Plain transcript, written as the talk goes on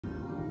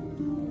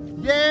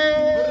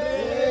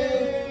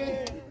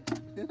Yay!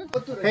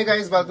 Hey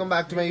guys, welcome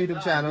back to my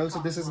YouTube channel. So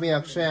this is me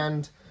Akshay,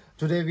 and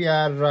today we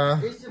are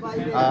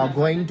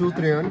going to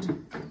Triund,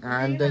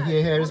 and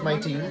here is my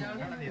team.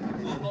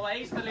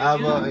 अब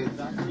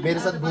मेरे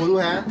साथ गुरु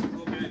है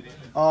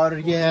और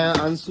ये है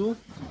अंशु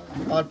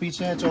और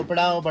पीछे है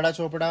चोपड़ा और बड़ा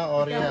चोपड़ा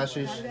और ये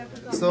आशीष.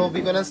 So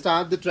we're gonna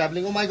start the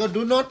traveling. Oh my God!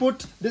 Do not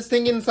put this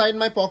thing inside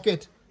my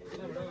pocket.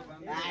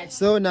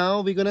 So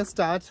now we're gonna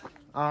start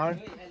our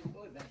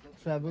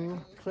travel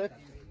trip.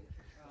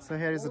 So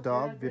here is a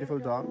dog, beautiful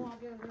dog.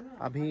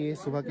 अभी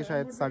सुबह के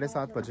शायद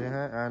 7:30 बजे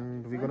हैं,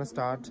 and we're gonna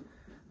start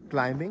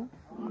climbing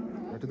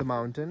to the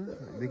mountain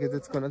because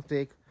it's gonna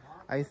take,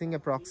 I think,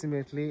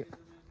 approximately,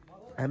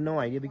 I have no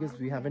idea because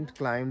we haven't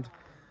climbed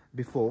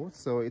before,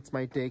 so it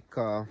might take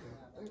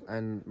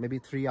and maybe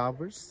 3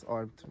 hours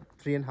or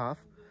 3.5.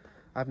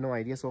 I have no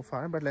idea so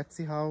far, but let's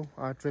see how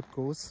our trip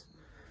goes.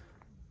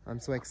 I'm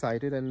so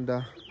excited and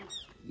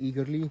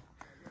eagerly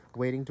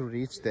waiting to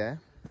reach there.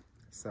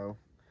 So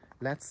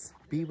let's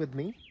be with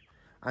me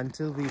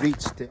until we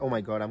reach the, oh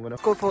my God, I'm gonna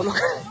go follow.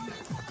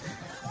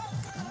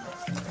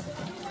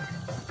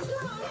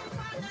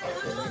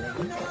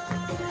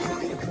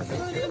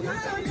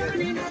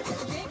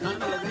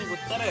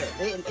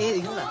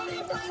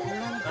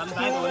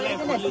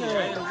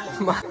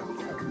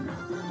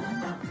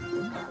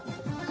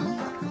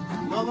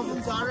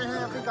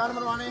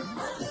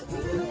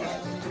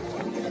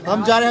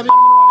 हम जा रहे हैं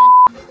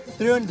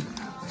त्रिउंड.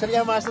 चलिए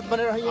हमारे साथ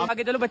बने रहिए.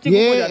 आगे चलो बच्चे.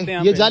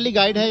 ये जाली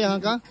गाइड है यहाँ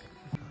का.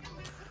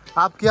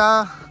 आप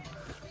क्या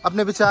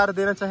अपने विचार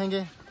देना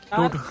चाहेंगे?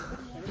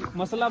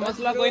 मसला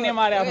कोई नहीं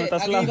हमारे यहाँ.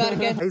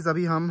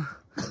 अभी हम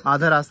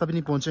आधा रास्ता भी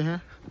नहीं पहुँचे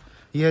हैं.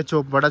 ये है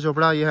बड़ा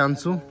चोपड़ा, ये है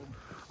अंशु,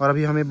 और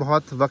अभी हमें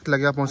बहुत वक्त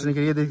लगेगा पहुँचने के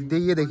लिए.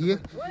 ये देखिए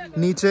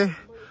नीचे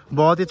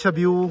बहुत ही अच्छा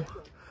व्यू.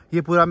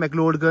 ये पूरा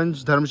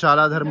मैक्लोडगंज,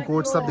 धर्मशाला,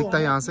 धर्मकोट सब दिखता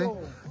है यहाँ से.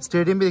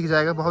 स्टेडियम भी दिख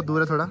जाएगा, बहुत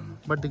दूर है थोड़ा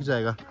बट दिख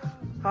जाएगा.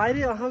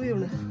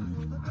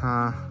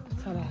 हाँ,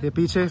 ये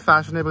पीछे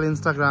फैशनेबल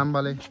इंस्टाग्राम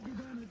वाले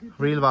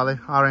रील वाले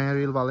आ रहे हैं.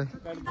 रील वाले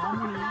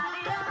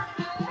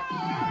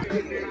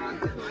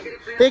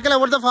एक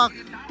व्हाट द फक.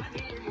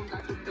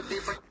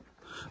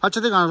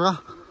 अच्छा गाना लगा,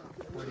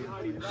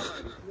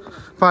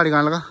 पहाड़ी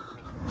गाना लगा.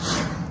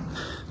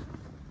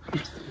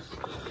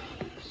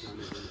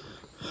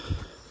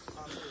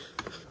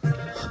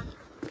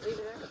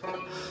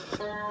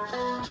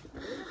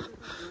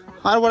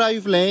 What are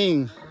you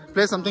playing?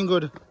 Play something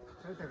good.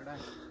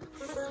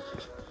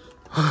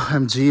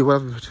 OMG, what a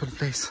beautiful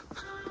place.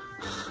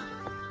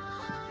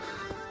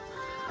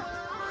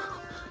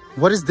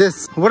 What is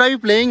this? What are you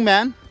playing,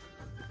 man?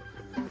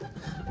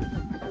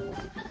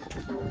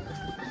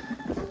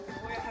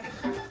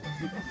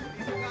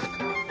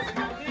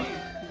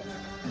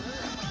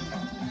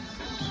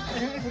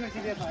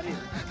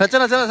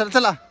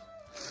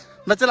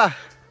 चला.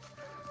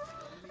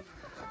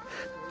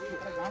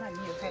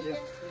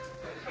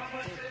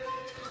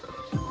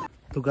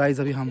 तो गाइस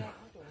अभी हम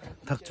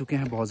थक चुके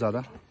हैं बहुत ज़्यादा,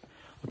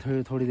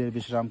 और थोड़ी देर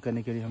विश्राम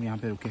करने के लिए हम यहाँ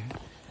पे रुके हैं.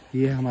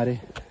 ये हमारे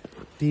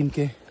टीम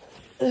के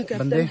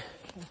बंदे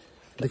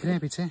दिख रहे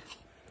हैं पीछे,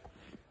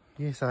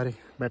 ये सारे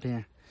बैठे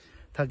हैं.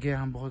 थक गए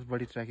हम, बहुत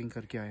बड़ी ट्रैकिंग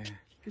करके आए हैं.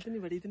 कितनी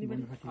बड़ी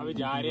अभी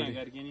जा रहे हैं,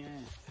 करके नहीं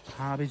आए.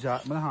 हाँ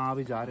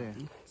अभी जा रहे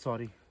हैं.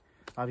 सॉरी,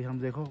 अभी हम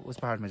देखो उस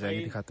पहाड़ में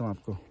जाएंगे, दिखाता हूँ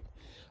आपको.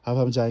 अब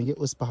हम जाएंगे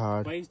उस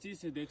पहाड़. इस चीज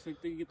से देख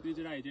सकते हैं कि कितनी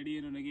चढ़ाई चढ़ी है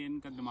इन्होंने, कि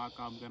इनका दिमाग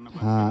काम करना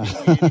पड़ता है. हाँ.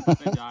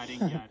 जा रहे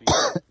हैं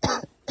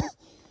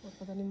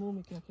पता नहीं मुंह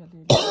में क्या ले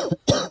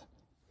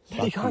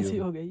लिया. खांसी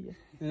हो गई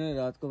है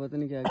रात को, पता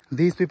नहीं क्या.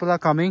 These people are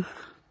coming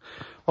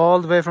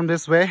all the way from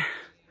this way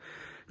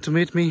to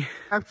meet me.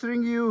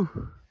 Capturing you.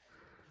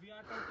 We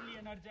are totally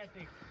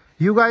energetic.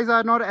 You guys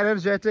are not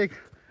energetic.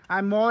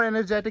 I'm more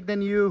energetic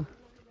than you.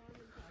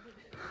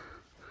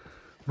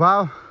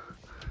 Wow,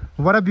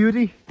 what a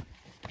beauty.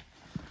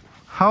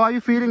 How are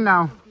you feeling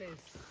now?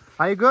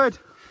 Are you good?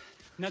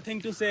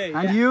 Nothing to say.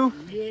 And you?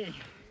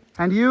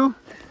 And you?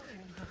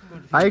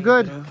 Are you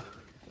good?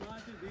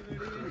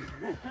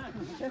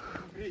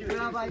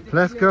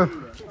 Let's go.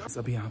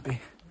 अभी यहाँ पे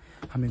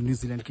हमें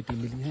New Zealand की team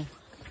मिली है,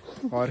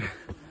 और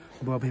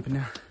वो अभी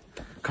अपना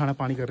खाना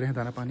पानी कर रहे हैं,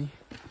 दाना पानी.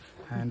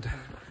 एंड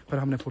पर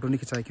हमने फ़ोटो नहीं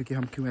खिंचाई क्योंकि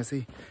हम क्यों ऐसे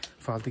ही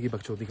फालतू की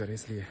बकचोदी करें,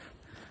 इसलिए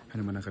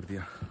मैंने मना कर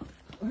दिया.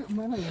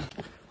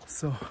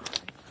 So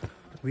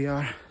we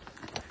are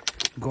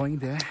going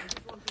there,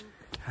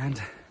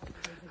 and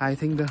I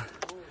think the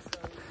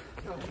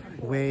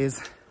way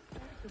is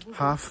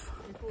half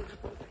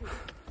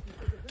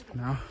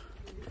now.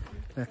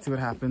 Let's see what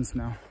happens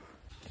now.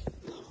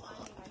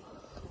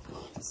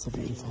 It's so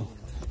beautiful.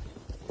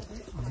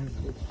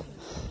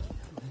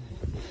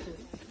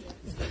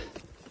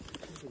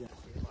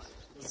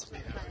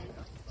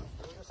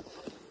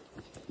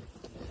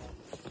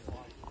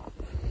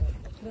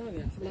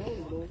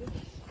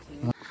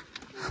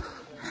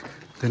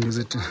 The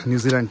New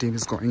Zealand team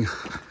is going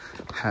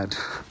ahead.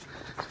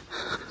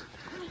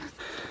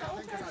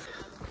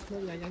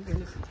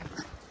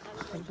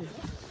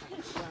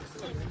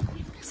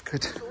 It's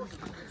good.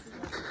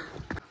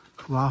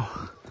 Wow,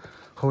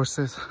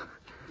 horses.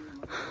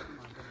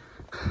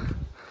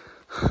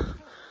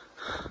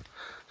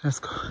 Let's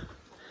go.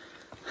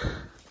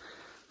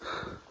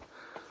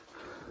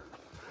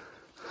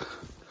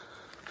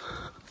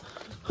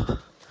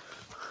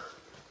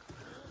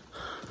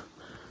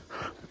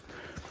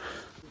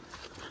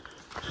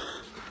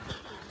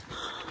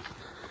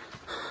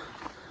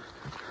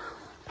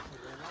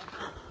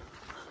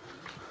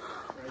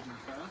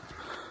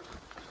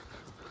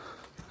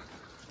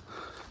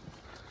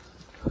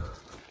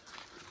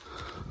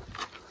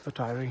 So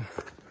tiring.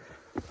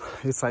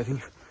 I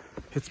think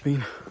it's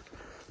been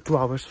 2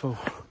 hours for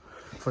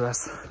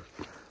us.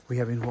 We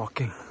have been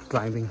walking,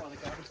 climbing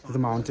the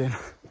mountain.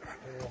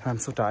 I'm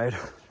so tired.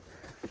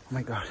 Oh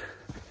my god.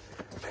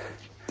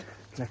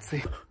 Let's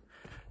see.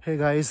 Hey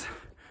guys,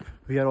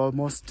 we are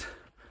almost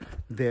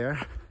there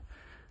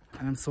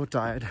and I'm so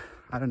tired.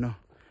 I don't know.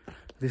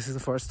 This is the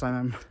first time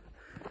I'm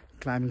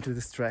climbing to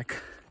this trek.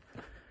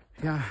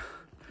 Yeah,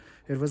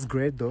 it was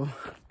great though,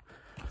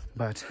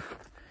 but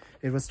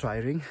it was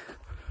tiring.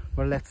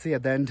 But let's see,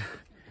 at the end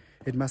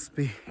it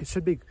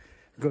should be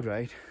good,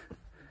 right?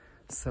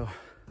 So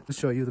I'll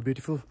show you the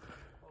beautiful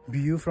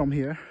view from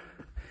here.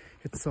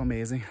 It's so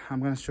amazing.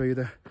 I'm gonna show you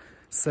the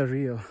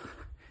surreal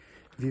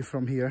view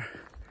from here.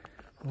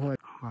 Oh,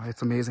 wow,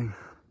 it's amazing.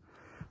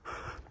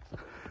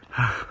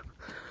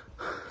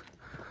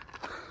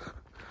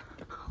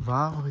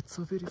 Wow, it's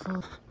so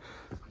beautiful.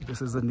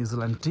 This is the New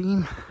Zealand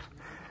team.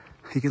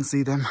 You can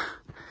see them.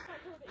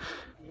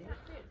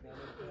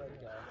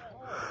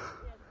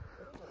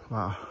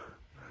 Wow.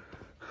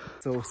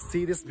 So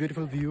see this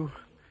beautiful view.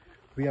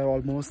 We are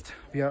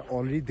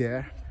already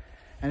there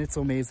and it's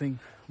amazing.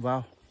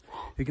 Wow.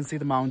 You can see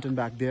the mountain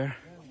back there.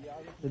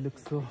 It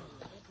looks so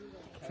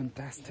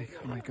fantastic.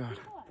 Oh my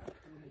god.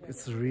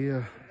 It's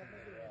really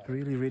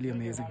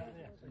amazing.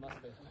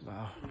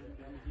 Wow.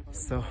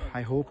 So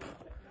I hope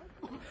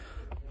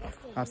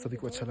आप सभी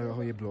को अच्छा लगा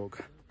हो ये vlog.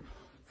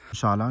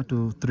 Shala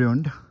to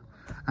Triund,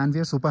 and we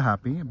are super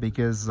happy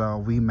because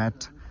we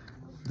met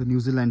the New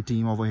Zealand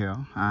team over here,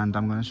 and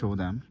I'm gonna show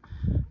them.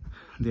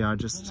 They are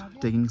just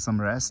taking some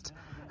rest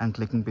and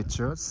clicking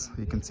pictures.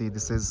 You can see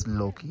this is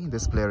Loki.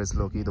 This player is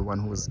Loki, the one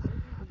who's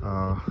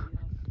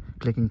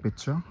clicking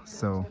picture.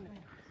 So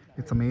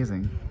it's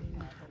amazing.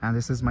 And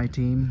this is my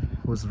team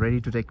who's ready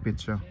to take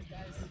picture.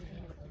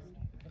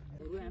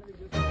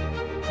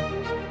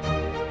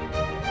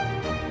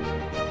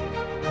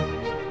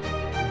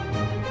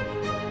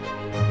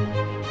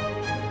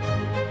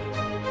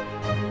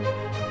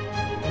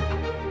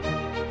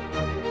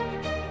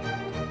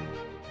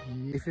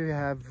 If you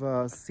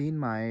have seen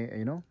my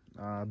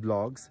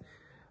blogs,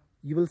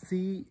 you will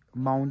see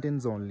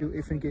mountains only.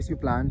 If in case you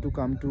plan to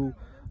come to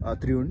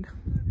Triund,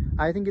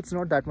 I think it's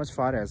not that much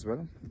far as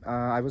well.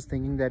 I was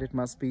thinking that it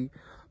must be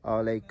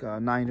like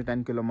 9 to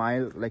 10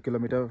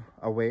 kilometer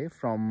away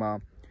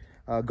from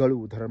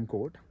Galu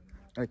Dharamkot.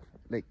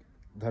 Like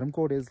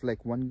Dharamkot is like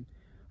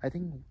I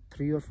think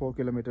 3 or 4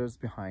 kilometers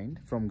behind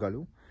from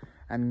Galu,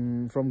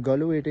 and from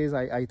Galu it is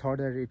I thought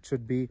that it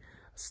should be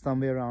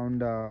somewhere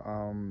around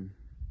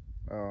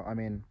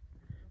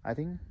I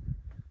think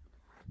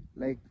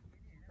like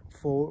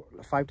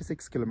 5 to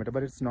 6 kilometers,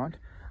 but it's not.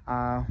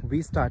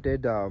 We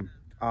started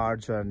our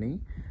journey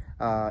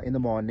in the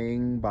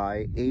morning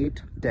by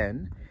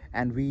 8:10,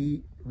 and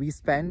we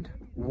spent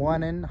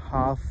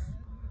 1.5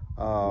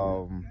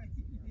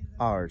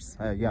 hours.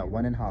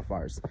 1.5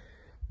 hours,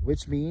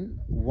 which mean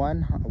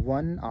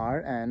 1 hour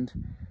and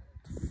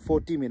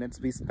 40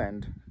 minutes we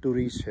spent to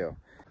reach here.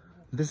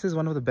 This is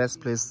one of the best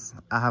places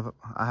I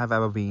have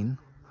ever been.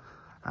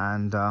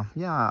 And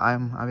yeah,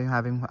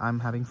 I'm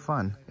having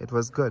fun. It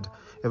was good.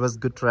 It was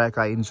good trek.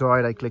 I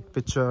enjoyed. I clicked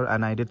picture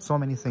and I did so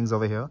many things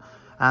over here.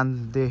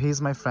 And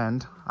he's my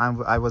friend.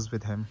 I was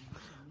with him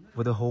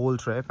with the whole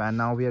trip, and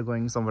now we are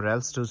going somewhere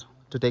else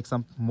to take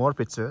some more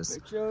pictures.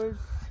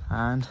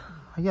 And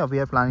yeah, we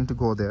are planning to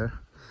go there.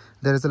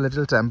 There is a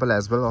little temple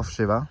as well of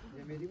Shiva.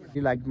 If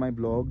you liked my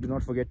blog, do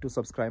not forget to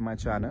subscribe my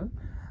channel.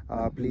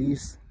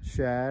 Please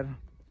share,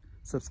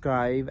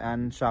 subscribe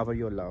and shower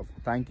your love.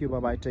 Thank you. Bye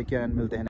bye. Take care and milte hain.